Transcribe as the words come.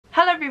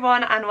Hello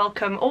everyone and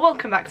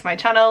welcome back to my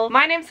channel.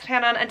 My name's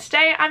Rhiannon and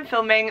today I'm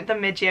filming the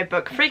mid-year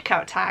book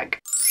freakout tag.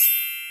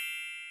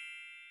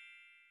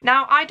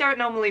 Now, I don't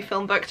normally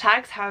film book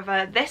tags,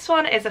 however, this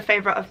one is a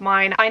favourite of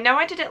mine. I know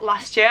I did it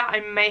last year, I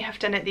may have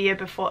done it the year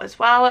before as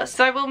well,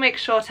 so I will make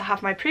sure to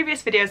have my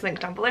previous videos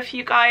linked down below for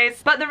you guys.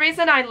 But the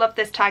reason I love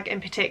this tag in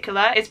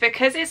particular is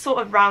because it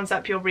sort of rounds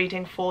up your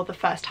reading for the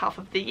first half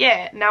of the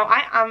year. Now,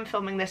 I am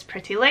filming this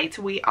pretty late,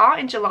 we are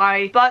in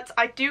July, but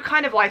I do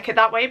kind of like it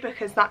that way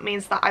because that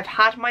means that I've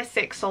had my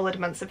 6 solid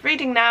months of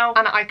reading now,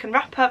 and I can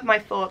wrap up my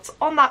thoughts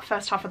on that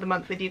first half of the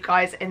month with you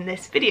guys in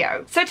this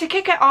video. So to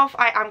kick it off,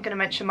 I am going to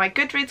mention my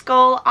Goodreads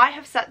goal. I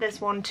have set this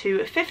one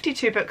to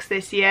 52 books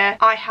this year.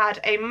 I had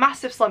a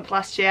massive slump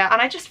last year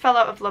and I just fell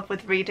out of love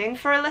with reading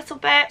for a little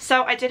bit,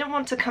 so I didn't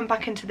want to come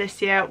back into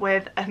this year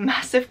with a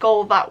massive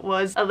goal that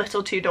was a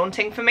little too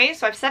daunting for me,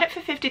 so I've set it for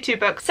 52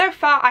 books. So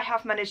far I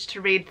have managed to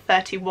read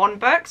 31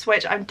 books,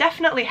 which I'm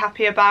definitely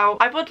happy about.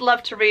 I would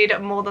love to read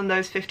more than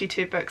those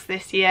 52 books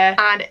this year,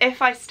 and if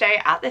I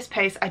stay at this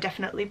pace I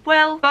definitely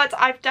will, but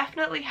I've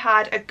definitely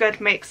had a good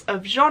mix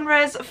of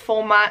genres,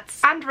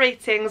 formats and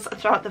ratings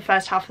throughout the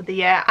first half of the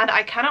year, and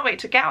I cannot wait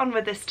to get on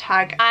with this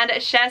tag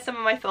and share some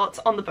of my thoughts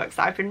on the books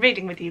that I've been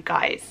reading with you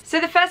guys. So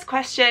the first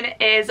question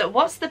is,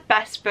 what's the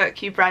best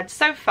book you've read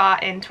so far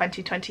in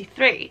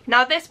 2023?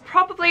 Now this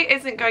probably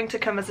isn't going to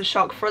come as a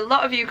shock for a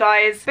lot of you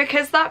guys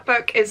because that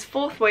book is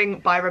Fourth Wing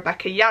by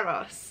Rebecca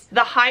Yarros.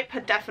 The hype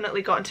had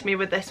definitely gotten to me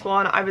with this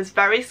one. I was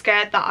very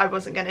scared that I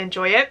wasn't going to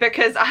enjoy it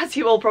because, as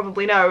you all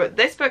probably know,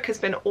 this book has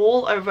been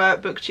all over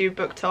Booktube,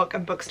 BookTok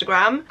and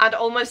Bookstagram, and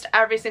almost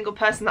every single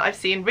person that I've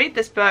seen read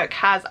this book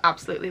has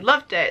absolutely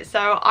loved it. So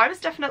I was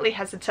definitely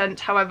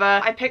hesitant.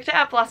 However, I picked it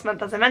up last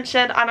month as I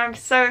mentioned, and I'm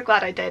so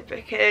glad I did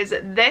because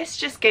this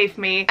just gave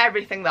me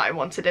everything that I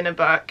wanted in a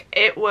book.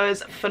 It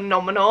was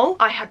phenomenal.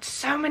 I had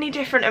so many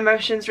different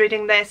emotions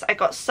reading this. I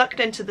got sucked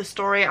into the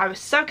story. I was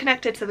so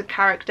connected to the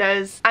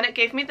characters, and it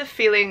gave me the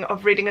feeling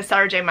of reading a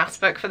Sarah J Maas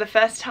book for the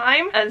first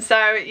time. And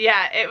so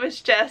yeah, it was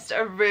just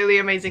a really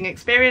amazing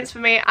experience for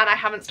me, and I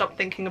haven't stopped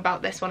thinking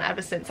about this one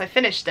ever since I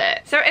finished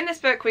it. So in this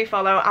book we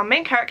follow our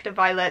main character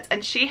Violet,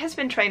 and she has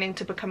been training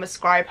to become a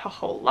scribe her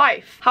whole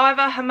life.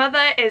 However, her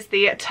mother is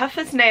the tough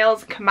as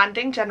nails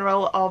commanding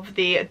general of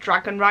the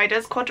Dragon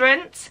Riders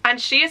quadrant, and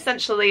she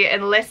essentially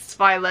enlists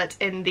Violet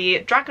in the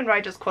Dragon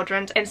Riders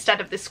quadrant instead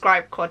of the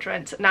scribe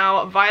quadrant.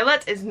 Now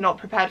Violet is not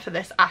prepared for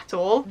this at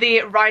all.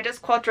 The Riders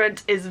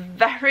quadrant is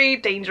very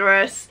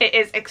dangerous. It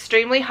is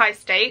extremely high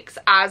stakes,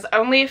 as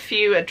only a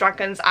few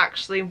dragons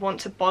actually want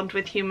to bond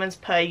with humans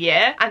per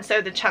year, and so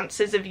the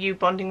chances of you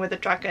bonding with a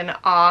dragon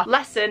are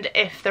lessened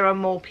if there are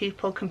more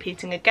people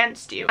competing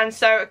against you. And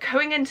so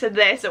going into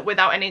this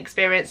without any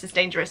experience is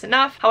dangerous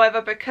enough.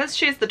 However, because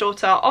she is the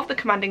daughter of the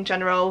commanding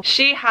general,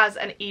 she has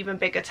an even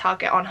bigger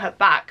target on her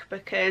back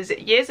because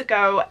years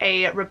ago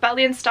a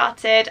rebellion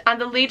started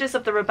and the leaders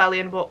of the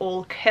rebellion were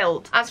all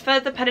killed. As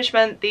further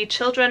punishment, the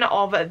children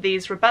of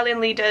these rebellion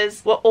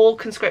leaders were all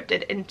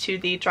conscripted into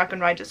the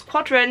Dragon Riders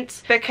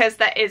quadrant because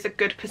there is a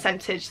good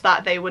percentage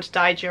that they would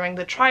die during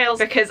the trials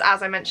because,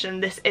 as I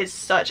mentioned, this is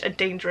such a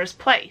dangerous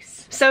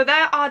place. So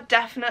there are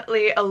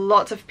definitely a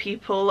lot of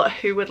people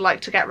who would like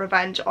to get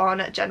revenge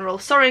on General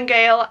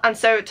Sorrengail, and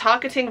so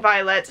targeting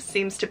Violet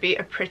seems to be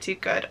a pretty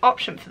good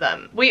option for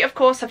them. We of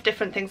course have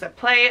different things at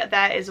play.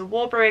 There is a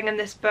war brewing in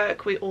this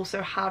book. We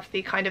also have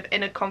the kind of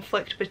inner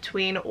conflict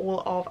between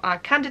all of our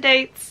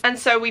candidates, and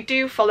so we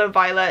do follow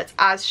Violet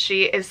as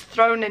she is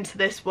thrown into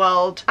this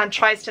world and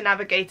tries to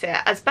navigate it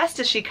as best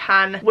as she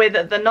can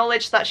with the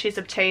knowledge that she's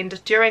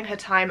obtained during her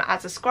time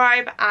as a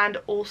scribe and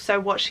also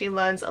what she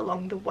learns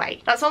along the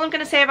way. That's all I'm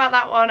going to say about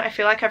that one. I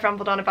feel like I've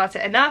rambled on about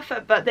it enough,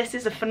 but this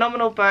is a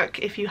phenomenal book.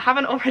 If you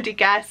haven't already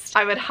guessed,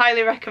 I would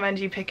highly recommend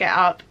you pick it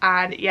up,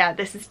 and yeah,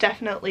 this is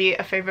definitely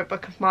a favourite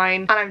book of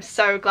mine, and I'm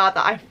so glad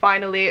that I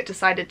finally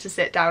decided to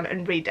sit down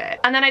and read it.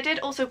 And then I did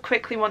also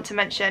quickly want to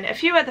mention a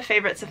few other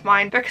favourites of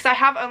mine because I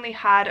have only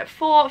had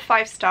 4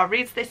 5-star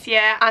reads this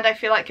year, and I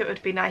feel like it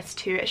would be nice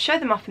to show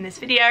them off in this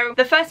video.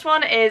 The first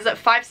one is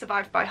 5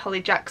 Survived by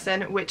Holly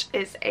Jackson, which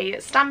is a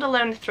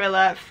standalone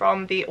thriller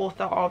from the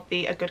author of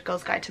the A Good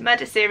Girl's Guide to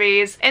Murder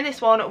series. In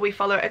this one we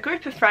follow a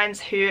group of friends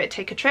who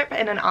take a trip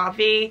in an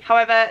RV.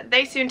 However,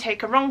 they soon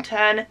take a wrong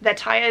turn, their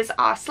tyres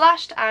are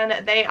slashed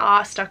and they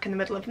are stuck in the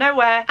middle of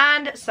nowhere,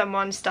 and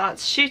someone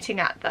starts shooting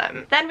at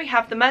them. Then we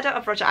have The Murder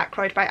of Roger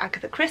Ackroyd by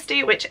Agatha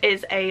Christie, which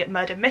is a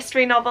murder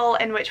mystery novel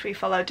in which we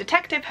follow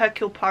Detective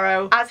Hercule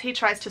Poirot as he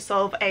tries to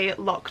solve a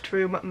locked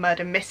room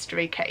murder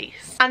mystery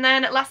case. And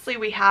then lastly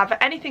we have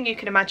Anything You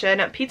Can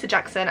Imagine, Peter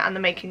Jackson and the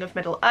Making of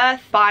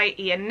Middle-earth by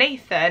Ian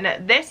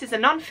Nathan. This is a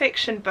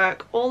non-fiction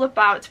book all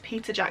about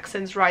Peter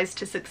Jackson's rise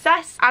to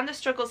success and the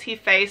struggles he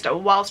faced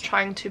whilst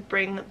trying to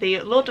bring the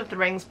Lord of the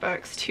Rings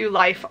books to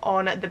life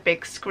on the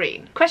big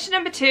screen. Question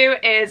number 2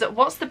 is,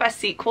 what's the best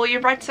sequel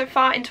you've read so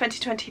far in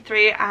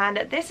 2023?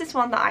 And this is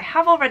one that I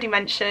have already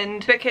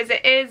mentioned because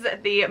it is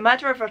The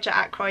Murder of Roger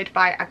Ackroyd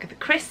by Agatha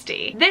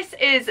Christie. This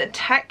is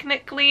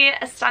technically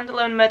a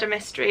standalone fun murder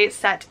mystery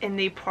set in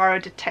the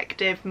Poirot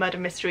detective murder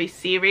mystery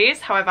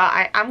series. However,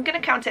 I am going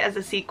to count it as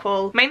a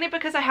sequel, mainly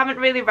because I haven't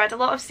really read a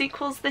lot of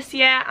sequels this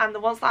year, and the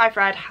ones that I've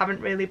read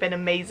haven't really been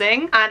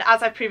amazing. And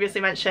as I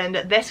previously mentioned,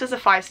 this was a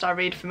 5-star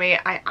read for me.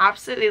 I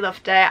absolutely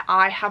loved it.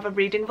 I have a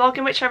reading vlog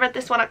in which I read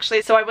this one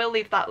actually, so I will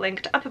leave that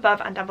linked up above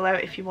and down below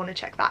if you want to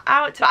check that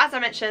out. But as I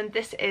mentioned,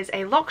 this is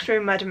a locked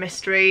room murder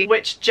mystery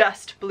which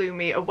just blew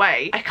me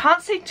away. I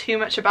can't say too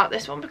much about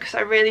this one because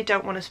I really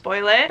don't want to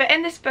spoil it, but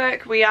in this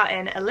book we are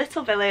in a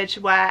little village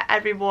where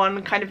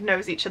everyone kind of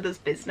knows each other's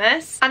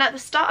business, and at the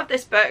start of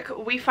this book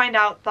we find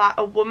out that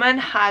a woman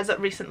has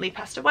recently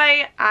passed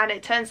away, and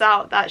it turns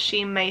out that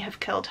she may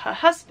have killed her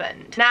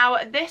husband. Now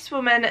this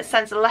woman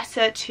sends a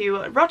letter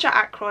to Roger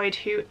Ackroyd,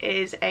 who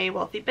is a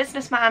wealthy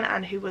businessman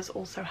and who was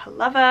also her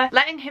lover,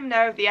 letting him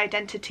know the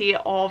identity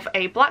of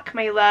a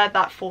blackmailer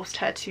that forced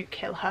her to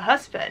kill her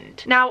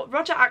husband. Now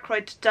Roger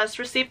Ackroyd does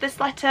receive this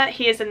letter.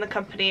 He is in the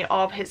company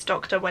of his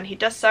doctor when he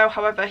does so.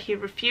 However, he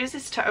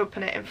refuses to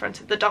open it in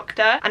front of the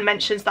doctor and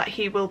mentions that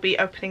he will be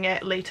opening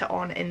it later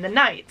on in the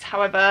night.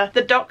 However,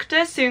 the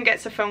doctor soon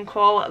gets a phone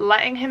call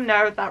letting him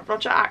know that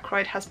Roger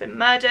Ackroyd has been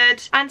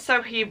murdered, and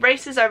so he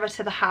races over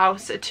to the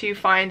house to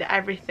find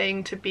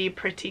everything to be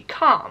pretty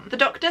calm. The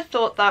doctor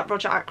thought that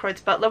Roger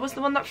Ackroyd's butler was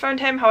the one that phoned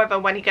him. However,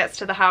 when he gets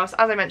to the house,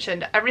 as I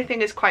mentioned,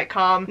 everything is quite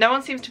calm. No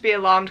one seems to be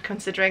alarmed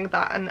considering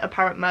that an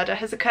apparent murder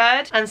has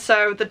occurred, and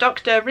so the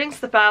doctor rings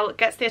the bell,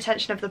 gets the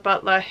attention of the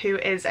butler, who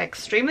is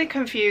extremely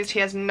confused. He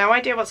has no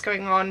idea what's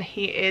going on.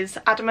 He is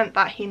adamant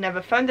that he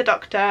never phoned the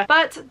doctor,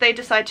 but they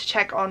decide to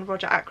check on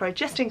Roger Ackroyd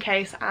just in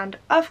case, and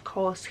of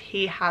course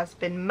he has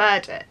been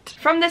murdered.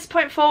 From this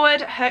point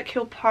forward,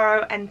 Hercule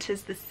Poirot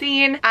enters the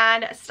scene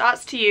and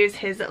starts to use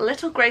his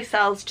little grey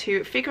cells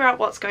to figure out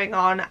what's going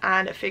on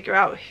and figure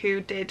out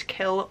who did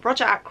kill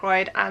Roger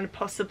Ackroyd and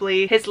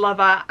possibly his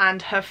lover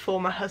and her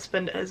former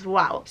husband as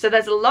well. So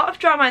there's a lot of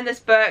drama in this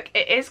book.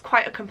 It is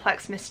quite a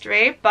complex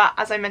mystery, but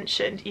as I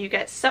mentioned, you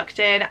get sucked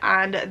in,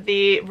 and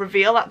the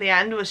reveal at the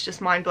end was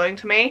just mind-blowing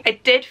to me. I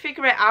did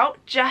figure it out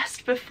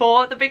just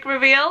before the big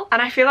reveal,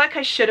 and I feel like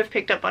I should have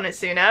picked up on it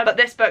sooner, but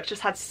this book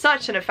just had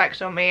such an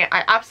effect on me.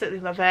 I absolutely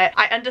love it.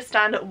 I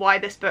understand why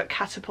this book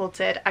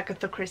catapulted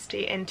Agatha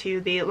Christie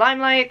into the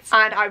limelight,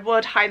 and I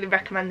would highly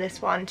recommend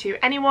this one to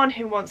anyone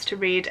who wants to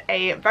read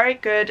a very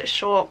good,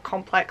 short,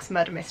 complex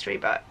murder mystery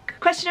book.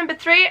 Question number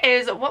 3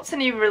 is, what's a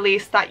new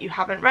release that you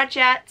haven't read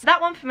yet?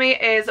 That one for me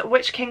is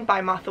Witch King by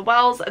Martha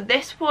Wells.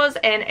 This was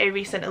in a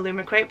recent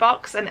Illumicrate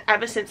box, and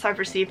ever since I've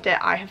received it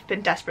I have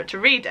been desperate to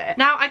read it.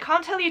 Now I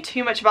can't tell you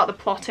too much about the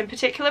plot in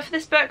particular for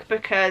this book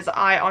because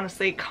I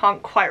honestly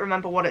can't quite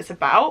remember what it's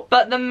about,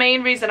 but the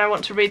main reason I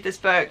want to read this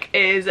book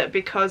is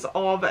because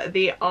of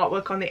the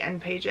artwork on the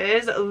end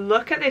pages.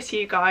 Look at this,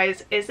 you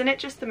guys. Isn't it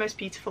just the most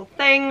beautiful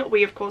thing?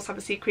 We of course have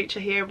a sea creature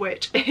here,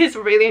 which is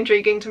really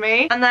intriguing to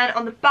me, and then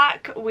on the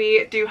back we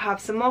do have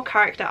some more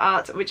character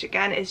art, which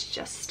again is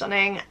just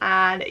stunning,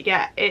 and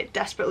yeah, it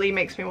desperately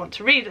makes me want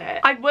to read it.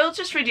 I will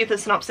just read you the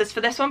synopsis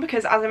for this one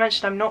because, as I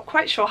mentioned, I'm not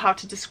quite sure how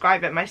to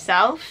describe it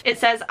myself. It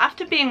says,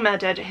 after being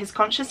murdered, his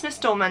consciousness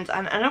dormant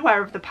and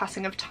unaware of the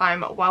passing of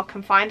time while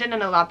confined in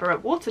an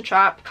elaborate water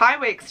trap, Kai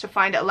wakes to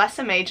find a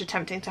lesser mage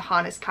attempting to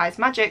harness Kai's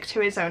magic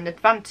to his own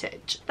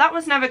advantage. That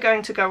was never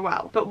going to go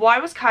well, but why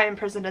was Kai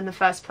imprisoned in the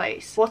first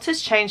place? What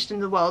has changed in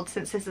the world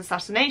since his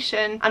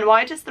assassination, and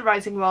why does the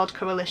Rising World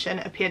Coalition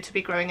appear to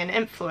be growing in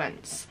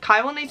influence?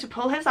 Kai will need to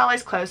pull his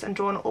allies close and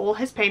draw on all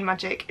his pain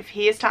magic if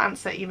he is to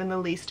answer even the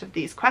least of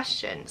these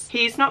questions.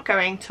 He's not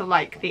going to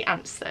like the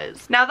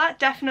answers. Now that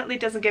definitely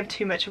doesn't give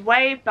too much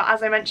away, but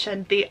as I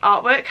mentioned, the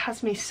artwork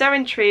has me so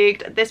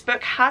intrigued. This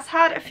book has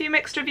had a few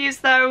mixed reviews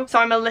though, so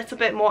I'm a little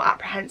bit more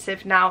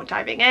apprehensive now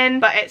diving in,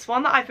 but it's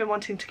one that I've been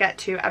wanting to get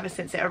to ever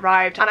since it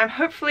arrived, and I'm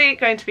hopefully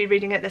going to be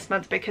reading it this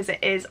month because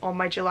it is on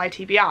my July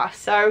TBR.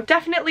 So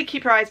definitely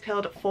keep your eyes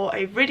peeled for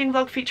a reading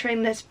vlog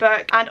featuring this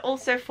book, and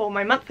also for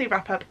my monthly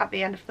wrap up at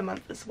the end of the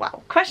month as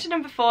well. Question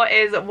number 4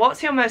 is,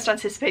 what's your most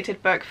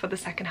anticipated book for the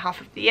second half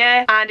of the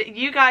year? And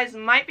you guys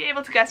might be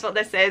able to guess what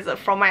this is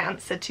from my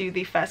answer to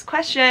the first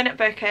question,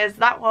 because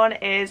that one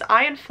is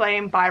Iron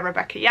Flame by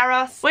Rebecca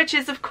Yarros, which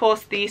is of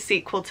course the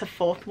sequel to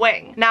Fourth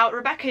Wing. Now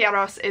Rebecca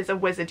Yarros is a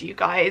wizard, you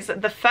guys.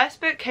 The first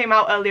book came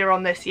out earlier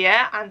on this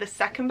year and the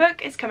second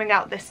book is coming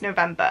out this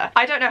November.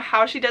 I don't know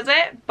how she does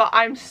it, but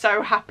I'm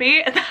so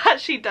happy that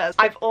she does.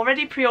 I've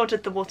already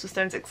pre-ordered the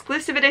Waterstones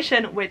exclusive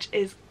edition, which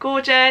is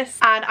gorgeous,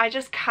 and I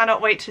just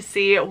cannot wait to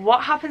see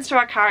what happens to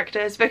our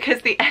characters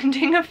because the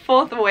ending of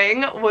Fourth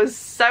Wing was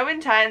so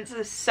intense.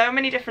 So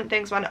many different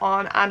things went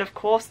on, and of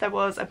course there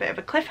was a bit of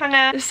a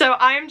cliffhanger, so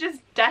I am just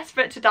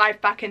desperate to dive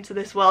back into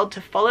this world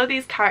to follow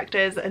these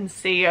characters and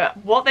see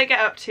what they get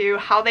up to,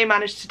 how they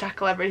manage to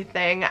tackle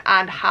everything,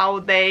 and how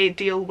they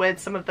deal with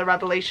some of the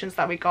revelations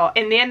that we got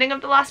in the ending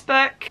of the last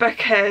book,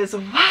 because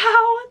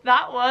wow,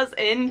 That was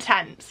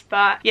intense.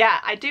 But yeah,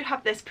 I do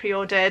have this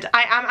pre-ordered.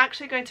 I am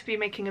actually going to be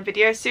making a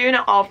video soon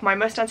of my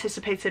most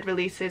anticipated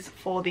releases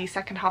for the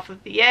second half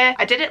of the year.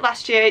 I did it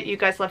last year, you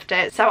guys loved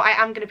it, so I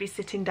am going to be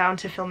sitting down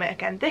to film it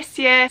again this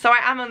year. So I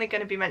am only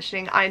going to be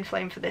mentioning Iron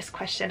Flame for this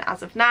question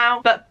as of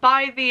now, but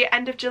by the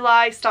end of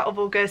July, start of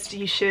August,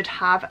 you should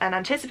have an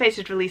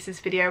anticipated releases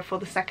video for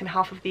the second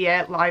half of the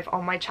year live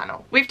on my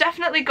channel. We've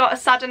definitely got a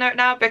sadder note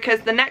now,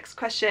 because the next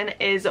question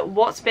is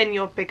what's been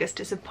your biggest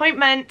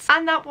disappointment,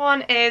 and that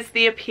one is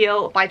The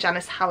Appeal by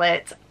Janice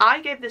Hallett.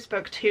 I gave this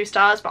book 2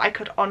 stars, but I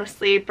could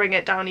honestly bring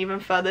it down even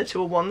further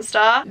to a 1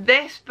 star.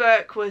 This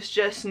book was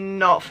just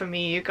not for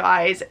me, you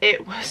guys.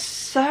 It was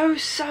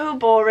so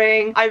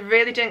boring. I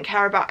really didn't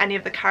care about any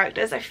of the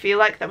characters. I feel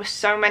like there were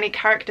so many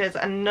characters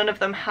and none of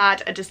them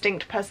had a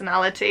distinct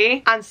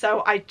personality, and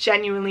so I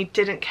genuinely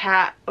didn't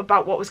care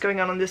about what was going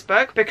on in this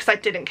book because I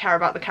didn't care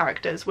about the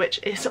characters, which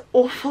is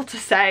awful to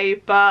say,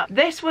 but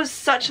this was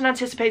such an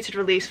anticipated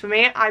release for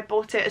me. I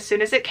bought it as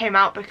soon as it came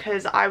out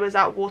because I was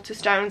at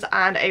Waterstones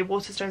and a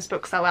Waterstones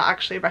bookseller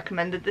actually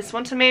recommended this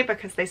one to me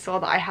because they saw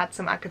that I had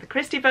some Agatha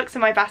Christie books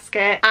in my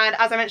basket, and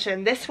as I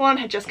mentioned, this one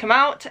had just come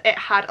out. It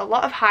had a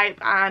lot of hype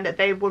and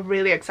they were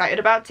really excited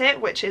about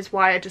it, which is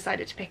why I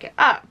decided to pick it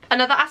up.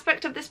 Another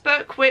aspect of this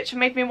book which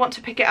made me want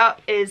to pick it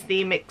up is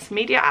the mixed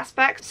media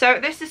aspect. So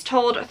this is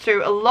told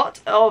through a lot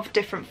of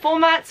different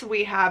formats.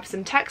 We have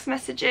some text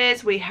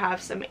messages, we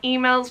have some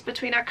emails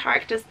between our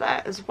characters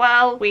there as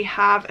well, we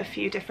have a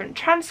few different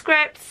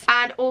transcripts,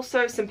 and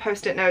also some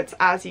post-it notes,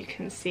 as you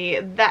can see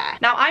there.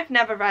 Now, I've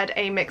never read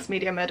a mixed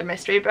media murder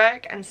mystery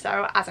book, and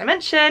so as I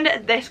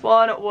mentioned, this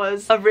one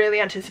was a really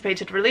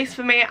anticipated release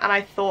for me and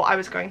I thought I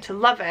was going to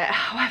love it.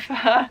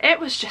 However, it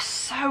was just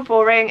so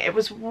boring. It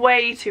was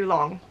way too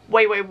long.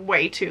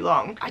 Way too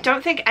long. I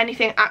don't think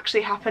anything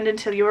actually happened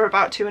until you were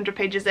about 200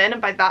 pages in, and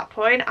by that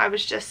point I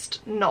was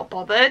just not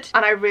bothered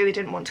and I really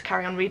didn't want to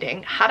carry on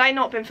reading. Had I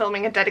not been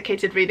filming a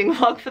dedicated reading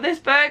vlog for this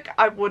book,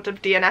 I would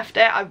have DNF'd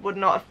it. I would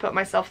not have put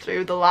myself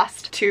through the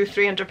last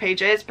 200-300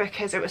 pages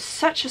because it was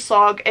such a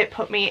slog. It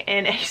put me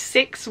in a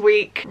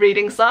 6-week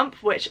reading slump,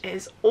 which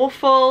is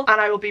awful,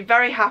 and I will be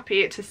very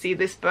happy to see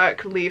this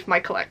book leave my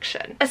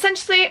collection.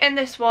 Essentially, in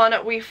this one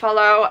we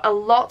follow a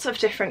lot of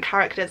different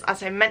characters,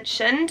 as I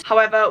mentioned.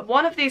 However,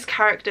 one of these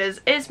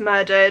characters is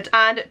murdered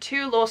and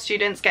 2 law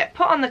students get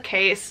put on the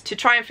case to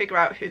try and figure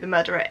out who the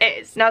murderer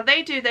is. Now,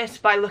 they do this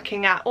by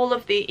looking at all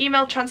of the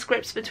email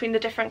transcripts between the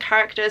different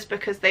characters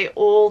because they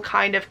all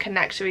kind of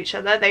connect to each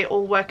other. They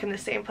all work in the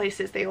same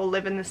places, they all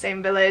live in the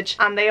same village,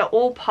 and they are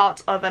all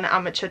part of an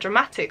amateur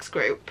dramatics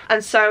group.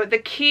 And so the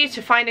key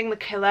to finding the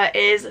killer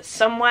is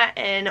somewhere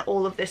in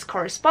all of this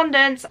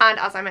correspondence, and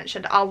as I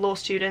mentioned, our law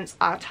students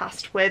are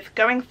tasked with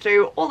going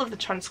through all of the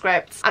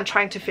transcripts and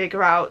trying to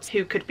figure out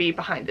who could be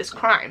behind this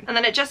crime. And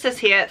then it just says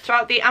here,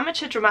 throughout the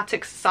Amateur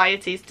Dramatic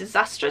Society's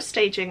disastrous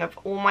staging of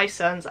All My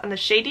Sons and the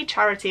shady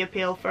charity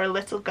appeal for a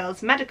little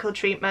girl's medical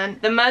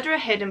treatment, the murderer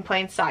hid in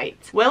plain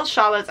sight. Will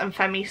Charlotte and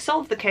Femi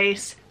solve the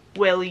case?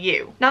 Will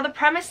you? Now, the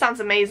premise sounds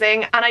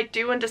amazing and I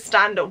do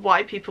understand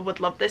why people would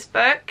love this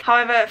book.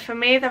 However, for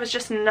me, there was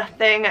just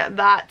nothing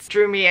that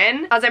drew me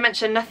in. As I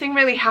mentioned, nothing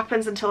really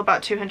happens until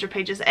about 200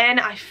 pages in.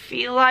 I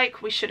feel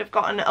like we should have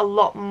gotten a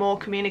lot more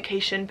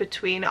communication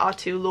between our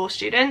 2 law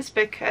students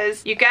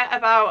because you get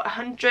about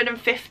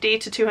 150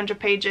 to 200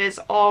 pages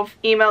of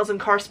emails and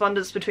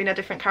correspondence between our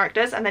different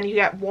characters, and then you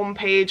get 1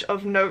 page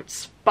of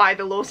notes by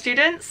the law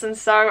students, and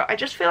so I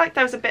just feel like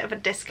there was a bit of a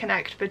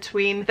disconnect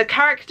between the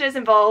characters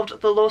involved,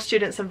 the law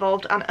students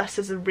involved, and us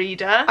as a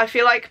reader. I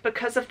feel like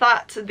because of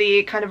that,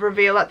 the kind of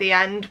reveal at the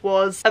end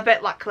was a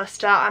bit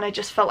lackluster, and I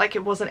just felt like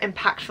it wasn't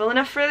impactful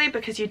enough really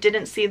because you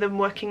didn't see them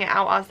working it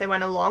out as they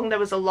went along. There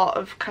was a lot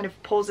of kind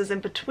of pauses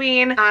in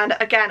between, and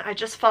again, I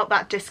just felt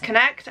that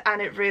disconnect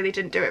and it really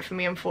didn't do it for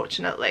me,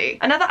 unfortunately.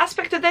 Another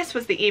aspect of this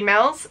was the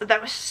emails. There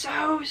were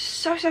so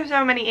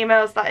many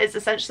emails. That is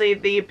essentially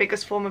the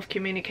biggest form of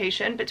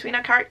communication between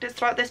our characters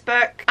throughout this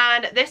book,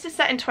 and this is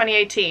set in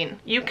 2018.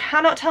 You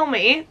cannot tell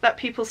me that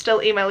people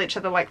still email each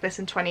other like this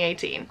in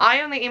 2018.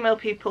 I only email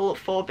people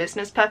for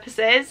business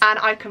purposes, and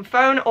I can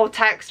phone or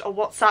text or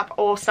WhatsApp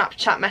or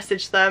Snapchat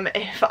message them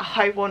if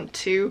I want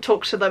to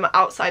talk to them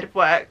outside of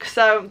work.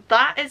 So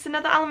that is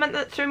another element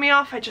that threw me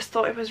off. I just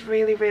thought it was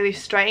really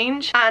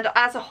strange, and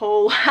as a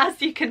whole,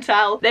 as you can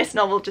tell, this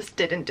novel just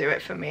didn't do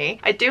it for me.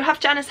 I do have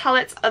Janice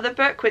Hallett's other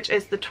book, which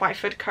is The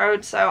Twyford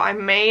Code, so I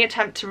may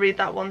attempt to read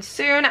that one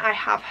soon.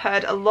 I have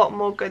heard a lot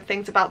more good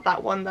things about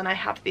that one than I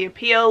have The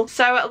Appeal,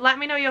 so let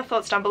me know your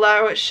thoughts down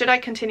below. Should I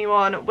continue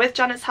on with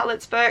Janice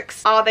Hallett's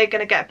books? Are they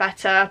gonna get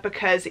better?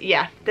 Because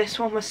yeah, this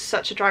one was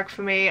such a drag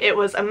for me. It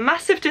was a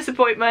massive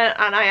disappointment,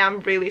 and I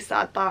am really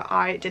sad that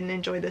I didn't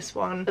enjoy this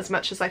one as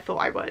much as I thought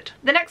I would.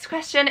 The next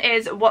question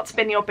is, what's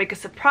been your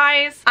biggest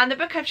surprise? And the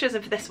book I've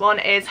chosen for this one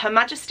is Her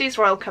Majesty's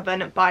Royal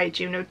Coven by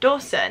Juno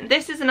Dawson.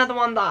 This is another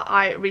one that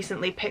I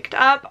recently picked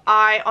up.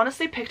 I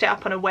honestly picked it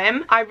up on a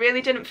whim. I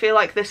really didn't feel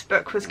like this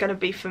book was going to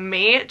be for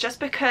me, just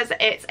because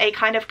it's a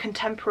kind of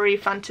contemporary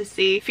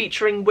fantasy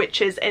featuring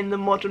witches in the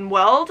modern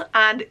world,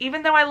 and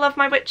even though I love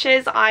my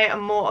witches, I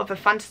am more of a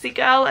fantasy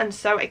girl, and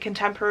so a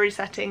contemporary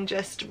setting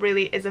just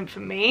really isn't for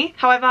me.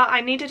 However,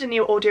 I needed a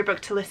new audiobook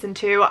to listen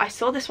to. I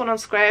saw this one on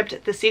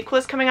Scribd. The sequel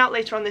is coming out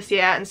later on this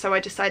year, and so I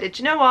decided,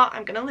 you know what,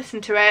 I'm gonna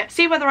listen to it,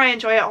 see whether I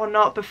enjoy it or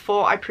not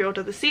before I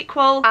pre-order the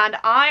sequel, and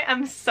I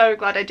am so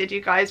glad I did,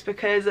 you guys,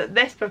 because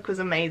this book was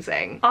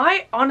amazing.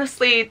 I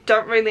honestly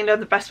don't really know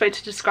the best way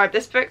to describe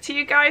this book to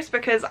you guys,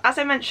 because as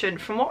I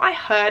mentioned, from what I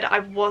heard, I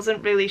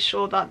wasn't really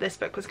sure that this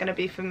book was going to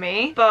be for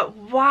me, but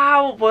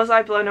wow, was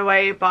I blown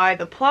away by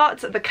the plot,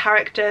 the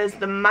characters,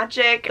 the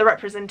magic, the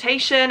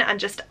representation, and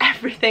just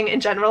everything in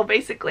general,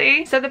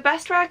 basically. So the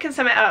best way I can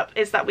sum it up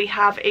is that we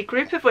have a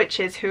group of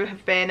witches who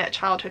have been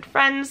childhood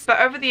friends, but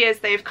over the years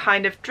they've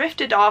kind of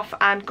drifted off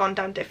and gone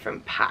down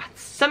different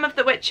paths. Some of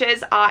the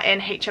witches are in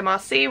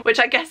HMRC, which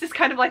I guess is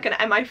kind of like an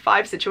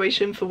MI5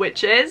 situation for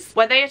witches,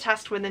 where they are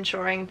tasked with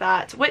ensuring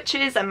that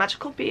witches and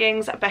magical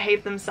beings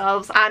behave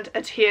themselves and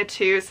adhere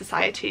to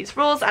society's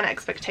rules and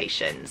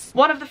expectations.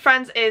 One of the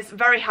friends is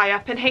very high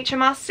up in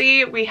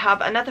HMRC. We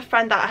have another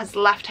friend that has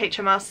left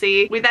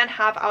HMRC. We then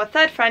have our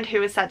third friend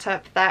who has set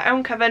up their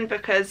own coven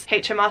because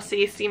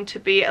HMRC seemed to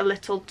be a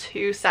little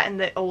too set in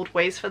the old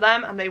ways for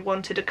them, and they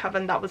wanted a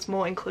coven that was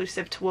more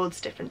inclusive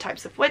towards different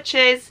types of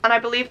witches. And I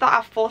believe that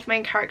our fourth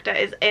main character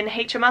is in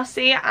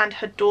HMRC, and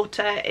her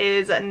daughter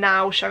is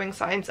now showing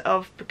signs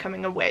of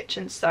becoming a witch,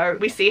 and so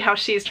we see how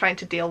she's trying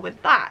to deal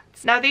with that.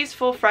 Now these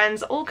four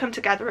friends all come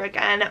together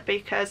again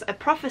because a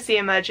prophecy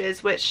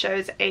emerges which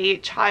shows a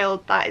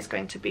child that is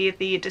going to be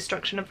the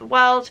destruction of the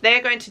world. They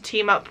are going to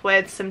team up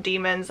with some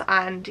demons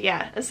and,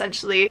 yeah,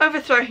 essentially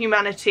overthrow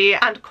humanity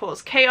and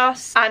cause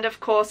chaos. And of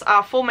course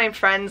our four main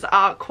friends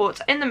are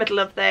caught in the middle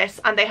of this,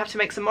 and they have to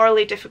make some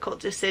morally difficult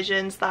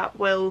decisions that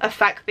will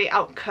affect the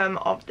outcome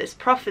of this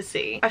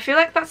prophecy. I feel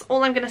like that's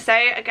all I'm going to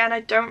say. Again, I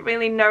don't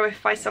really know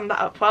if I summed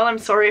that up well. I'm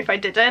sorry if I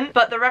didn't,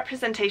 but the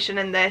representation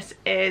in this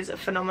is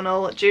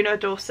phenomenal. Juno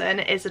Dawson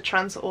is a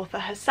trans author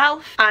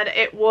herself, and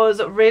it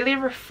was really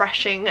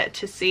refreshing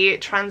to see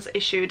trans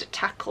issues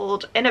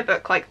tackled in a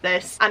book like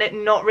this, and it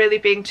not really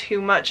being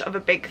too much of a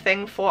big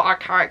thing for our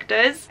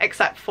characters,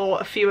 except for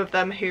a few of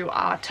them who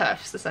are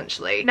TERFs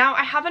essentially. Now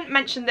I haven't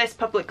mentioned this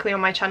publicly on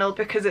my channel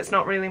because it's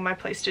not really my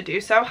place to do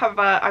so.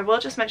 However, I will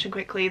just mention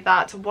quickly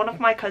that one of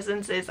my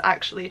cousins is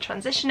actually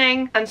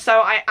transitioning, and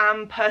so I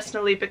am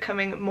personally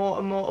becoming more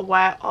and more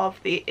aware of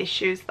the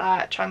issues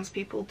that trans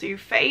people do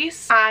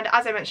face. And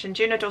as I mentioned,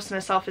 Juno Dawson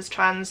herself is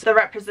trans. The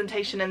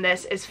representation in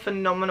this is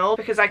phenomenal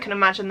because I can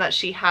imagine that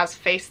she has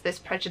faced this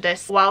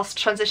prejudice whilst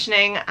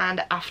transitioning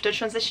and after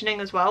transitioning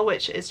as well,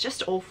 which is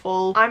just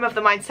awful. I'm of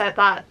the mindset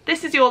that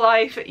this is your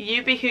life,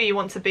 you be who you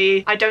want to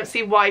be. I don't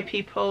see why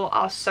people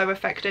are so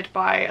affected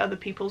by other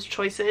people's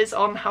choices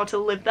on how to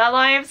live their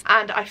lives,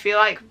 and I feel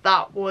like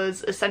that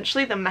was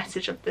essentially the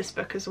message of this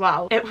book as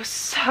well. It was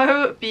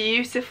so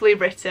beautifully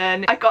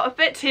written. I got a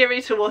bit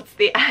teary towards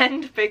the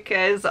end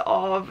because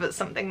of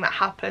something that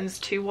happens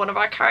to one of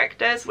our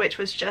characters, which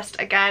was just,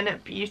 again,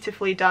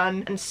 beautifully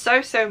done and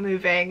so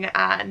moving.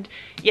 And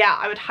yeah,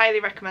 I would highly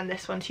recommend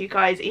this one to you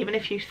guys. Even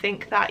if you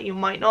think that you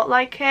might not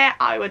like it,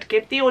 I would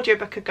give the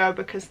audiobook a go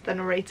because the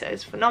narrator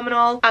is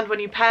phenomenal, and when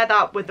you pair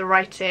that with the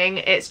writing,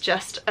 it's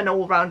just an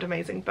all-round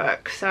amazing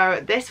book.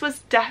 So this was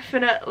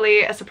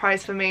definitely a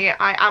surprise for me.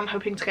 I am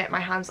hoping to get my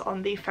hands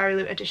on the Fairy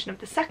Loot edition of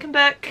the second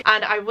book,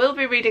 and I will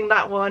be reading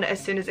that one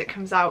as soon as it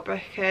comes out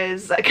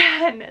because,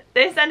 again,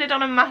 this ended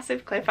on a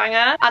massive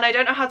cliffhanger and I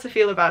don't know how to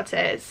feel about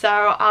it. So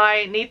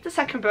I need the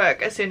second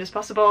book as soon as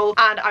possible,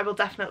 and I will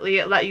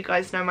definitely let you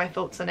guys know my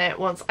thoughts on it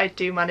once I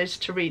do manage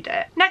to read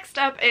it. Next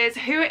up is,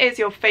 who is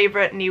your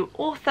favourite new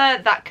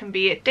author? That can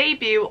be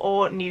debut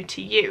or new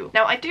to you.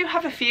 Now I do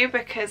have a few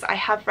because I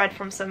have read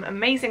from some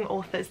amazing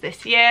authors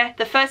this year.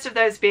 The first of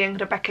those being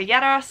Rebecca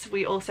Yarros.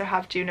 We also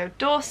have Juno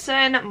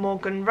Dawson,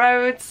 Morgan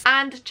Rhodes,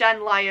 and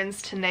Jen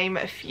Lyons, to name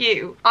a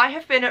few. I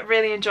have been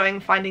really enjoying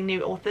finding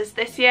new authors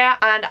this year,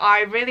 and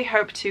I really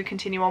hope to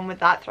continue on with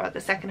that throughout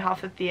the second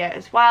half of the year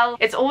as well.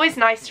 It's always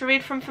nice to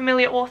read from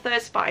familiar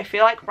authors, but I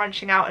feel like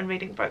branching out and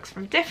reading books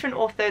from different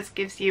authors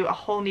gives you a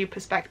whole new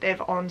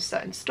perspective on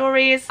certain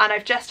stories, and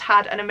I've just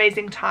had an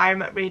amazing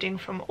time reading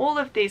from all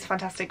of these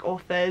fantastic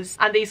authors,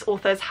 and these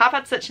authors have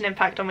had such an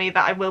impact on me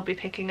that I will be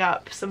picking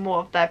up some more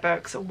of their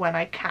books when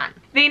I can.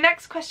 The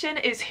next question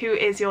is, who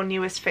is your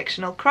newest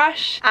fictional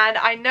crush? And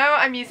I know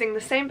I'm using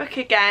the same book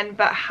again,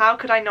 but how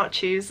could I not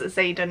choose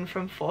Xaden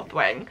from Fourth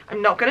Wing?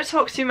 I'm not going to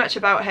talk too much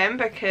about him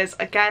because,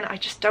 again, I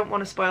just don't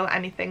want to spoil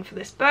anything for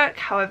this book.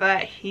 However,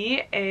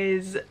 he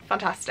is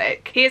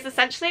fantastic. He is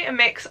essentially a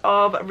mix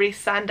of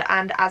Rhysand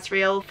and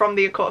Asriel from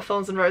the A Court of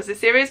Thorns and Roses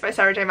series by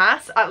Sarah J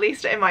Maas, at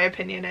least in my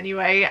opinion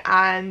anyway.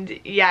 And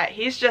yeah,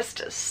 he's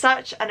just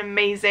such an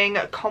amazing,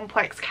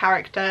 complex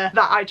character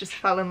that I just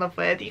fell in love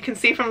with. You can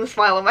see from the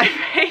smile on my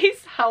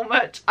face how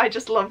much I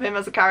just love him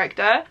as a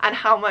character and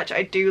how much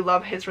I do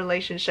love his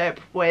relationship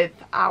with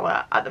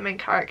our other main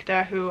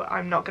character, who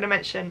I'm not going to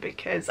mention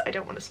because I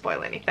don't want to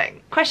spoil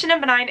anything. Question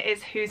number 9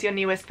 is who's your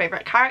newest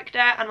favourite character?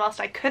 And whilst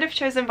I could have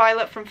chosen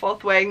Violet from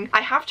Fourth Wing,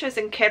 I have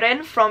chosen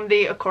Kirin from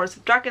the A Chorus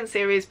of Dragons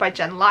series by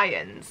Jen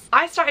Lyons.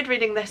 I started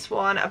reading this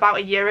one about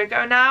a year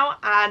ago now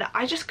and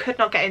I just could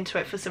not get into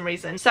it for some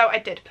reason, so I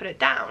did put it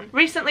down.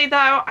 Recently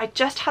though, I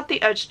just had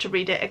the urge to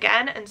read it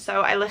again, and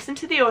so I listened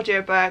to the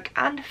audiobook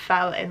and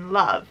fell in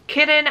love.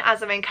 Kirin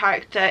as a main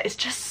character is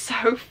just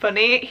so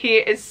funny. He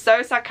is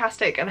so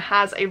sarcastic and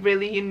has a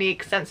really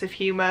unique sense of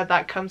humour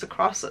that comes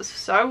across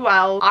so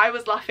well. I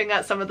was laughing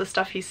at some of the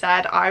stuff he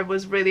said. I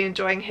was really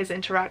enjoying his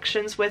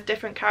interactions with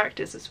different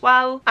characters as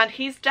well, and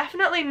he's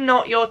definitely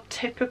not your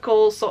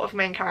typical sort of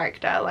main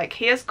character. Like,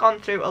 he has gone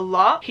through a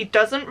lot. He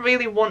doesn't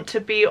really want to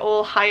be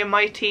all high and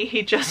mighty,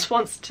 he just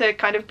wants to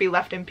kind of be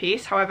left in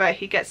peace. However,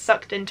 he gets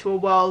sucked into a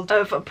world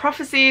of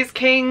prophecies,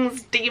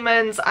 kings,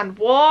 demons and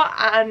war,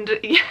 and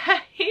yeah,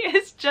 he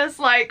is just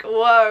like,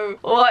 whoa,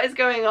 what is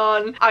going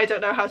on? I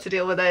don't know how to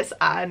deal with this,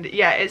 and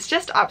yeah, it's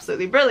just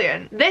absolutely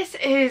brilliant. This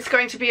is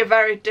going to be a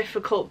very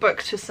difficult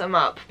book to sum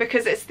up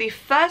because it's the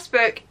first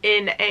book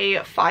in a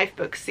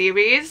 5-book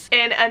series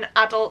in an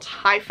adult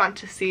high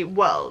fantasy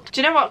world.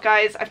 Do you know what,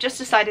 guys? I've just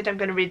decided I'm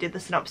going to read you the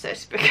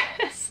synopsis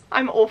because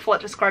I'm awful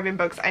at describing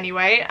books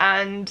anyway,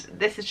 and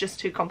this is just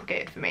too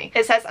complicated for me.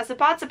 It says, as a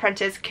bard's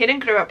apprentice, Kirin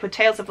grew up with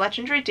tales of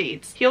legendary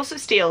deeds. He also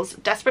steals,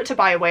 desperate to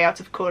buy a way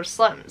out of Kor's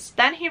slums.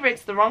 Then he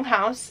rigs the wrong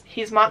house,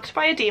 he's marked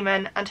by a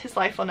demon, and his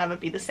life will never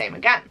be the same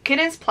again.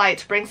 Kirin's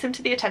plight brings him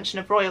to the attention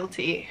of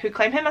royalty, who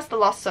claim him as the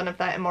lost son of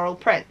their immoral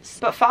prince.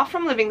 But far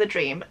from living the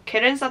dream,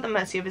 Kirin's at the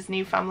mercy of his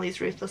new family's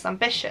ruthless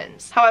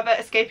ambitions. However,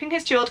 escaping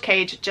his jeweled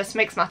cage just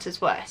makes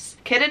matters worse.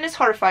 Kirin is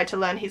horrified to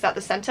learn he's at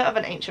the centre of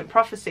an ancient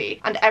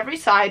prophecy, and every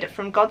side,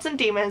 from gods and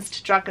demons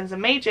to dragons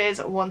and mages,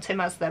 want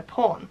him as their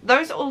pawn.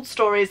 Those old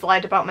stories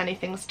lied about many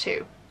things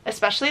too,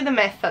 especially the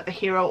myth that the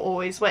hero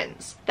always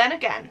wins. Then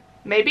again,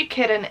 maybe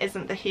Kirin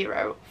isn't the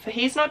hero, for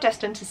he's not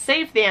destined to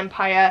save the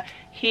Empire,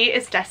 he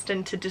is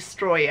destined to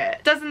destroy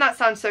it. Doesn't that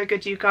sound so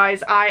good, you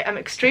guys? I am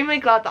extremely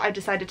glad that I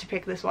decided to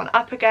pick this one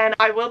up again.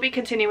 I will be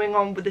continuing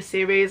on with the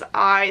series.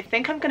 I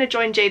think I'm going to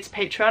join Jade's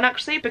Patreon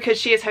actually, because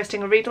she is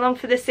hosting a read-along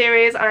for this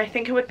series, and I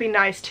think it would be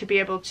nice to be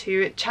able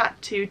to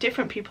chat to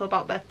different people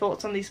about their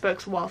thoughts on these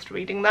books whilst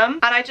reading them.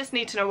 And I just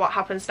need to know what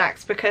happens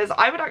next, because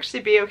I would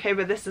actually be okay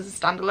with this as a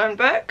standalone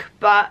book,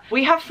 but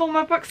we have 4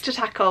 more books to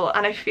tackle,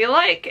 and I feel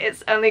like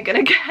it's only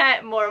going to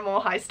get more and more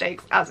high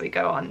stakes as we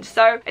go on.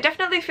 So I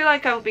definitely feel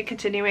like I will be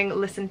continuing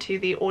listen to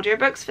the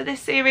audiobooks for this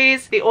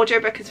series. The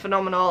audiobook is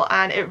phenomenal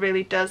and it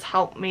really does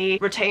help me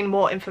retain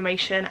more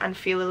information and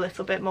feel a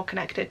little bit more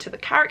connected to the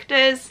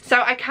characters.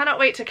 So I cannot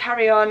wait to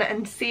carry on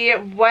and see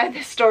where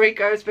this story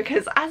goes,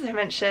 because as I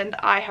mentioned,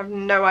 I have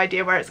no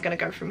idea where it's going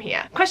to go from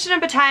here. Question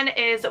number 10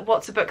 is,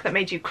 what's a book that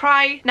made you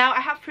cry? Now,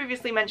 I have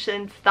previously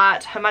mentioned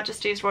that Her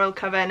Majesty's Royal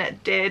Coven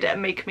did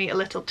make me a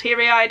little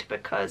teary-eyed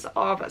because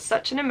of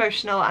such an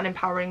emotional and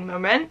empowering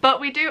moment, but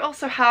we do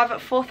also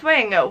have Fourth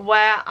Wing,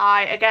 where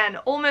I again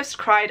almost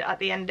cried at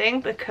the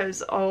ending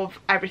because of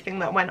everything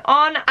that went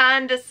on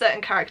and a certain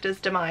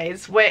character's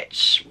demise,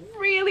 which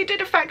really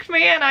did affect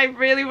me and I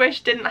really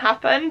wish didn't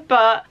happen,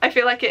 but I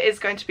feel like it is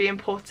going to be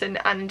important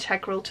and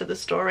integral to the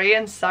story,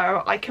 and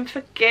so I can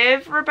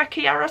forgive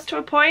Rebecca Yarros to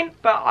a point,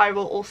 but I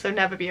will also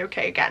never be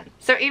okay again.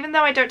 So even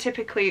though I don't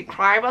typically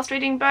cry whilst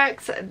reading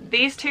books,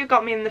 these two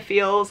got me in the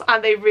feels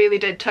and they really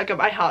did tug at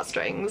my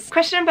heartstrings.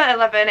 Question number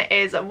 11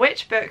 is,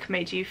 which book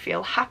made you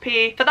feel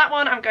happy? For that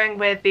one, I'm going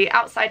with The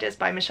Outsiders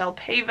by Michelle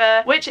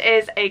Paver, which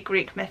is a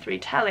Greek myth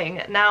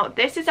retelling. Now,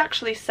 this is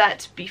actually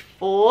set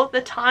before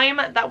the time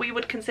that we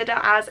would consider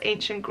as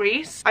ancient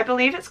Greece. I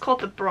believe it's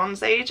called the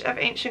Bronze Age of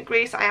ancient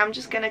Greece. I am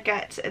just going to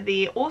get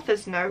the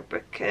author's note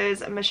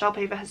because Michelle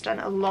Paver has done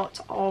a lot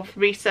of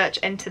research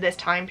into this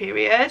time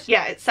period.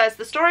 Yeah, it says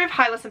the story of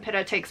Hylas and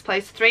Pyrrha takes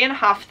place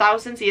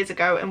 3,500 years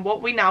ago in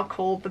what we now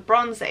call the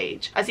Bronze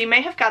Age. As you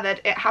may have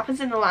gathered, it happens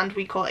in the land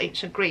we call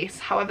ancient Greece.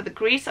 However, the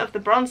Greece of the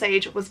Bronze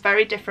Age was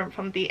very different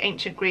from the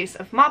ancient Greece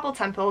of marble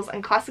temples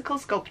and classical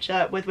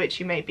sculpture with which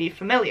you may be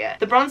familiar.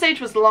 The Bronze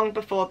Age was long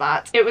before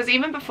that. It was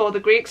even before the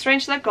Greeks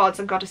arranged their gods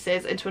and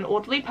goddesses into an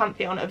orderly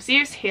pantheon of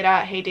Zeus,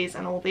 Hera, Hades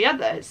and all the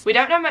others. We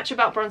don't know much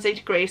about Bronze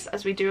Age Greece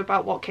as we do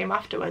about what came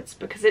afterwards,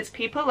 because its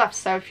people left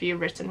so few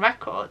written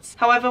records.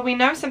 However, we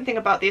know something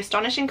about the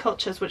astonishing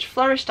cultures which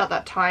flourished at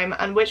that time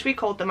and which we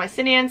called the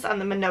Mycenaeans and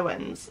the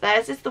Minoans.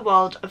 Theirs is the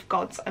world of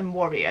gods and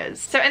warriors.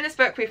 So in this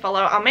book we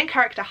follow our main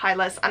character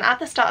Hylas, and at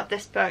the start of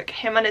this book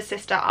him and his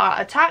sister are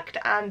attacked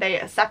and they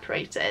are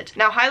separated.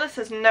 Now Hylas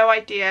has no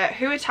idea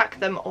who attacked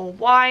them or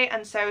why,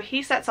 and so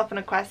he sets off on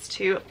a quest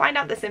to find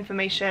out this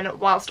information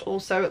while whilst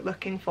also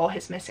looking for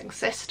his missing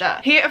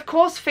sister. He of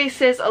course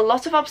faces a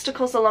lot of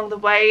obstacles along the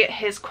way.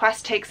 His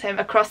quest takes him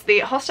across the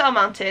hostile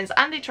mountains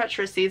and the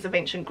treacherous seas of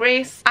ancient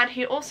Greece, and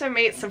he also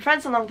meets some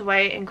friends along the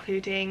way,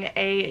 including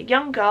a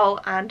young girl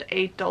and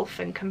a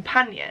dolphin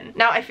companion.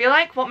 Now I feel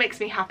like what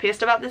makes me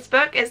happiest about this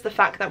book is the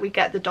fact that we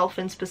get the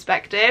dolphin's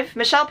perspective.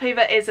 Michelle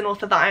Paver is an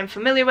author that I'm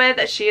familiar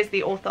with. She is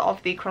the author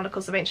of the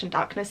Chronicles of Ancient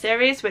Darkness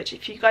series, which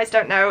if you guys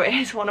don't know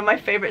is one of my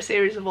favourite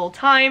series of all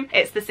time.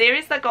 It's the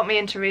series that got me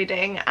into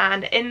reading,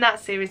 and in that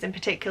series in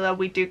particular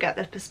we do get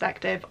the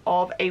perspective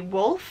of a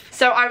wolf.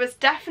 So I was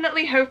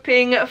definitely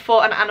hoping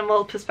for an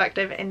animal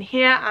perspective in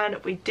here,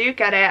 and we do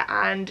get it,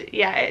 and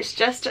yeah, it's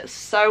just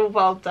so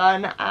well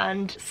done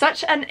and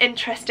such an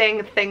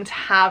interesting thing to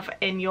have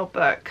in your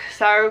book.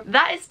 So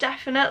that is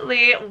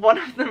definitely one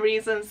of the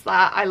reasons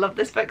that I love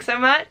this book so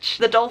much.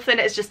 The dolphin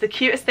is just the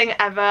cutest thing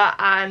ever,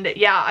 and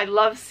yeah, I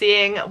love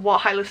seeing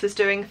what Hylas is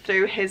doing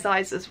through his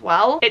eyes as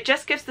well. It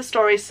just gives the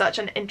story such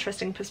an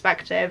interesting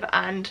perspective,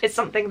 and it's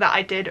something that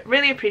I did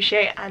really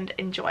appreciate and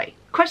enjoy.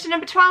 Question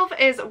number 12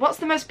 is, what's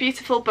the most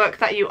beautiful book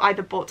that you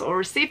either bought or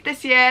received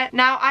this year?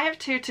 Now I have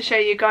two to show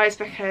you guys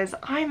because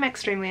I'm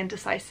extremely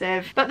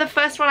indecisive, but the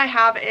first one I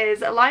have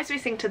is Lies We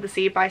Sing to the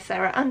Sea by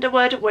Sarah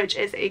Underwood, which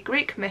is a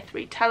Greek myth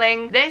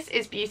retelling. This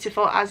is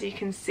beautiful. As you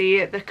can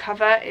see, the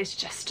cover is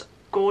just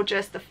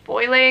gorgeous, the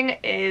foiling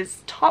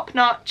is top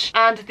notch,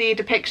 and the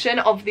depiction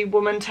of the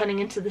woman turning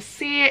into the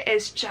sea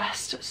is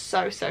just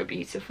so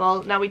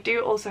beautiful. Now we do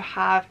also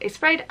have a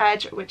sprayed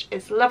edge, which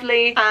is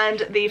lovely,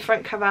 and the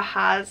front cover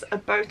has a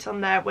boat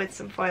on there with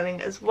some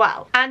foiling as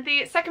well. And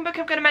the second book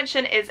I'm going to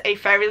mention is a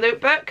fairy loot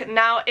book.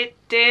 Now it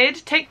did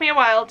take me a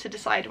while to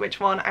decide which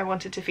one I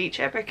wanted to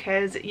feature,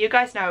 because you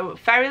guys know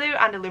Fairy Loot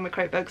and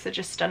Illumicrate books are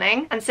just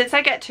stunning, and since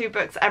I get 2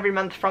 books every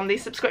month from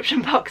these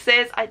subscription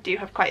boxes, I do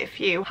have quite a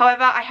few.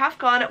 However, I have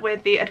gone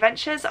with The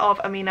Adventures of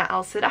Amina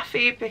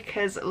Al-Sadafi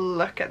because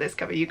look at this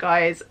cover, you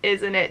guys.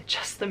 Isn't it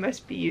just the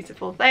most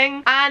beautiful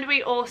thing? And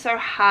we also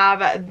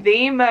have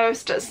the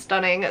most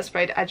stunning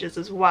sprayed edges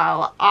as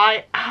well.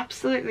 I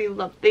absolutely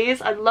love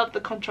these. I love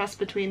the contrast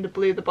between the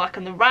blue, the black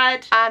and the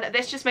red, and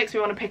this just makes me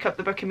want to pick up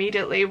the book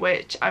immediately,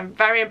 which I'm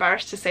very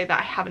embarrassed to say that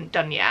I haven't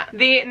done yet.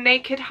 The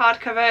naked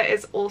hardcover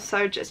is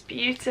also just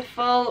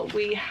beautiful.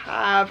 We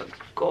have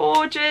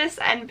gorgeous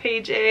end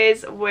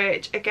pages,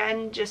 which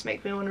again just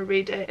make me want to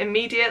read it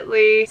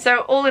immediately.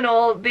 So all in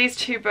all, these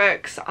 2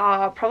 books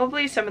are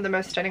probably some of the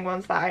most stunning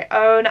ones that I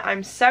own.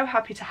 I'm so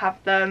happy to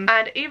have them,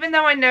 and even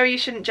though I know you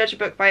shouldn't judge a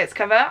book by its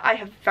cover, I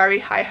have very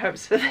high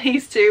hopes for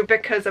these 2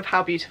 because of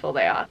how beautiful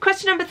they are.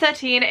 Question number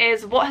 13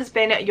 is, what has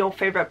been your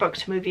favourite book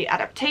to movie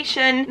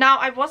adaptation? Now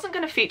I wasn't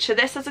going to feature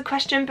this as a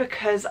question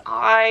because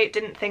I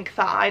didn't think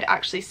that I'd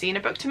actually seen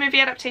a book to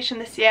movie adaptation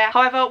this year.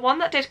 However, one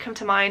that did come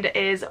to mind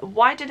is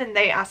Why Didn't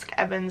They Ask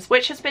Evans,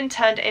 which has been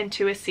turned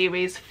into a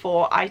series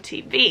for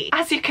ITV.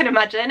 As you can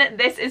imagine,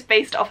 this is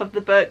based off of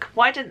the book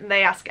Why Didn't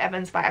They Ask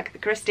Evans by Agatha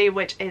Christie,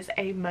 which is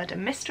a murder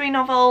mystery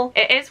novel.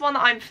 It is one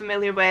that I'm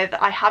familiar with.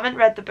 I haven't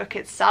read the book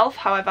itself,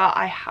 however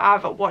I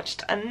have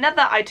watched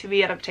another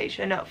ITV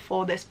adaptation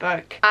for this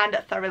book and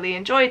thoroughly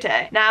enjoyed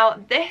it. Now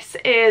this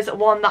is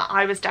one that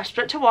I was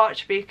desperate to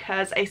watch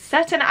because a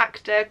certain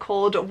actor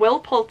called Will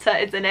Poulter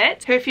is in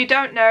it, who, if you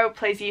don't know,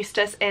 plays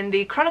Eustace in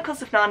the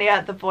Chronicles of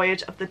Narnia, The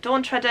Voyage of the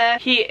Dawn Treader.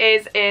 He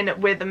is in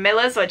With the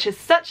Millers, which is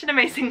such an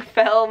amazing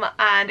film,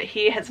 and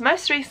he has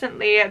most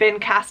recently been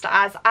cast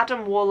as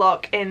Adam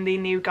Warlock in the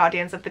new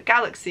Guardians of the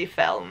Galaxy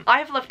film. I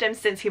have loved him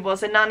since he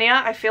was in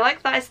Narnia. I feel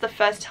like that is the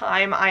first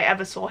time I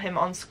ever saw him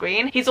on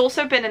screen. He's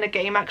also been in a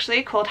game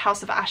actually called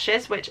House of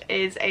Ashes, which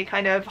is a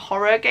kind of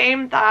horror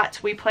game that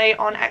we play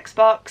on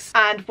Xbox,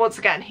 and once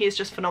again he's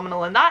just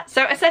phenomenal in that.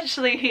 So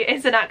essentially he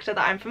is an actor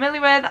that I'm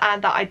familiar with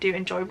and that I do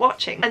enjoy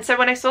watching, and so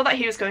when I saw that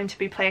he was going to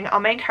be playing our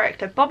main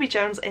character Bobby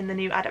Jones in the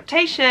new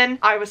adaptation,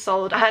 I was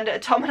sold,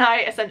 and Tom and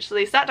I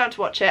essentially sat down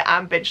to watch it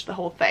and binged the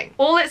whole thing.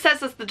 All it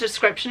says as the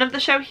description of the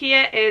show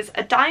here is,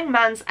 a dying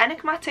man's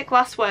enigmatic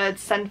last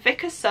words send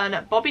Vicar's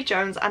son Bobby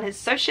Jones and his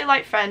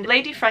socialite friend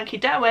Lady Frankie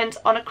Derwent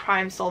on a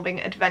crime-solving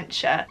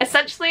adventure.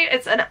 Essentially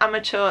it's an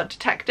amateur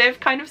detective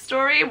kind of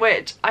story,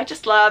 which I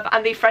just love,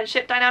 and the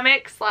friendship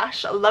dynamic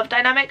slash love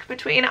dynamic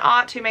between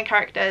our 2 main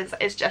characters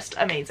is just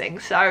amazing.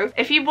 So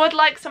if you would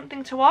like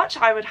something to watch,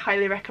 I would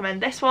highly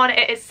recommend this one.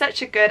 It is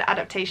such a good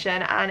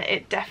adaptation and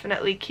it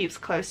definitely keeps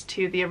close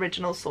to the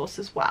original source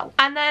as well.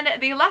 And then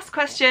the last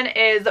question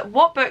is,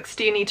 what books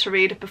do you need to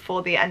read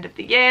before the end of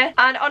the year?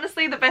 And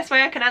honestly the best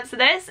way I can answer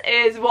this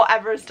is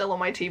whatever is still on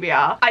my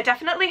TBR. I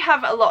definitely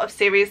have a lot of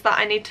series that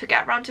I need to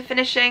get around to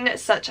finishing,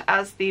 such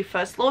as the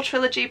First Law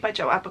trilogy by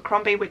Joe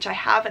Abercrombie, which I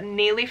have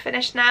nearly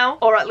finished now,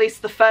 or at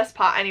least the first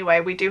part anyway.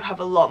 We do have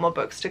a lot more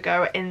books to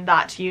go in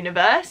that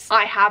universe.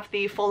 I have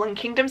the Fallen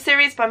Kingdom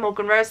series by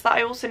Morgan Rose that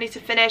I also need to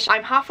finish.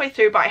 I'm halfway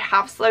through, but I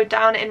have slowed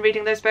down in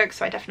reading those books,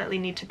 so I definitely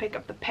need need to pick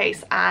up the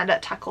pace and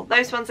tackle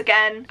those ones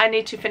again. I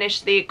need to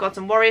finish the Gods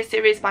and Warriors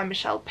series by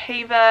Michelle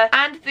Paver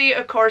and the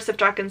A Chorus of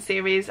Dragons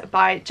series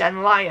by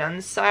Jen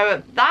Lyons.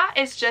 So that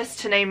is just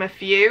to name a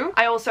few.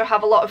 I also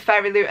have a lot of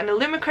Fairy Loot and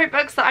Illumicrate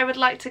books that I would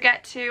like to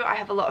get to. I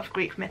have a lot of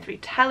Greek myth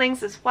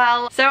retellings as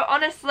well. So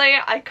honestly,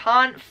 I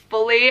can't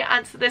fully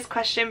answer this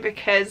question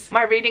because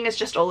my reading is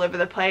just all over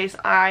the place.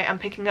 I am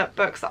picking up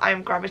books that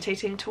I'm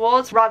gravitating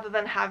towards rather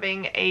than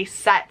having a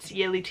set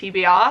yearly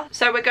TBR.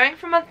 So we're going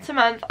from month to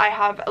month. I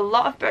have a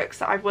lot of books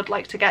that I would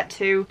like to get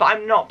to, but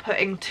I'm not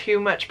putting too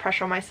much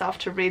pressure on myself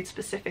to read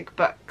specific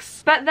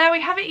books. But there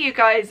we have it, you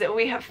guys.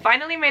 We have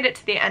finally made it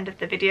to the end of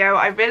the video.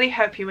 I really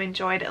hope you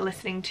enjoyed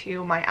listening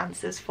to my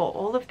answers for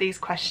all of these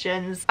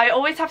questions. I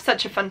always have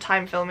such a fun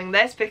time filming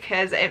this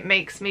because it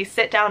makes me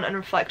sit down and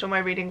reflect on my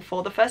reading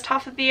for the first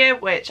half of the year,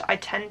 which I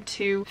tend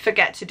to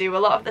forget to do a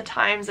lot of the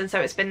times, and so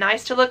it's been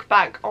nice to look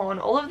back on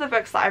all of the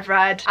books that I've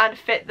read and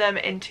fit them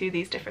into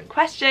these different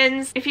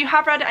questions. If you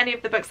have read any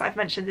of the books that I've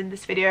mentioned in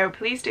this video,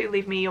 please do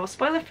leave me your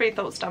spoiler-free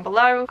thoughts down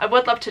below. I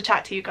would love to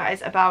chat to you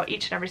guys about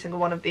each and every single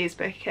one of these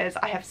because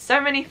I have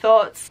so many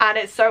thoughts and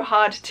it's so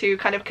hard to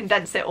kind of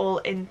condense it all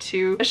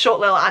into a short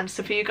little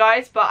answer for you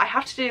guys, but I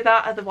have to do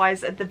that,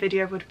 otherwise the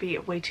video would be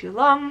way too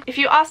long. If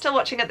you are still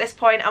watching at this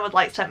point and would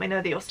like to let me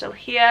know that you're still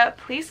here,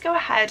 please go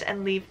ahead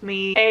and leave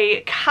me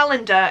a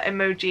calendar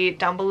emoji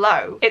down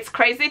below. It's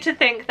crazy to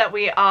think that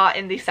we are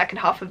in the second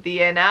half of the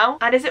year now,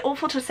 and is it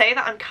awful to say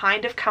that I'm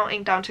kind of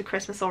counting down to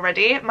Christmas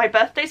already? My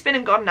birthday's been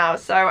and gone now,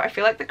 so I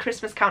feel like the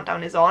Christmas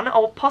countdown is on,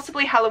 or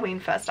possibly Halloween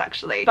first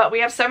actually. But we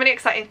have so many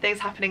exciting things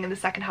happening in the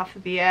second half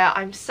of the year.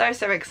 I'm so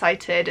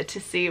excited to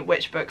see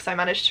which books I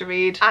manage to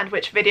read and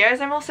which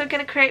videos I'm also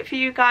going to create for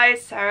you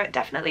guys, so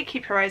definitely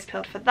keep your eyes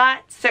peeled for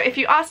that. So if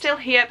you are still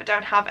here but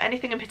don't have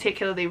anything in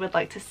particular that you would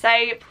like to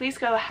say, please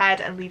go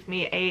ahead and leave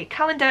me a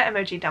calendar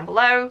emoji down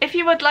below. If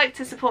you would like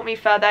to support me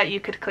further, you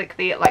could click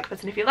the like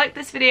button if you like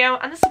this video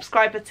and the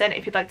subscribe button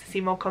if you'd like to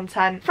see more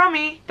content from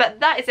me. But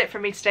that is it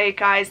from me today,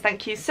 guys.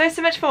 Thank you so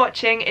much for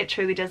watching. It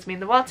truly does mean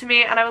the world to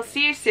me, and I will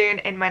see you soon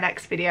in my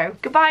next video.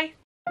 Goodbye!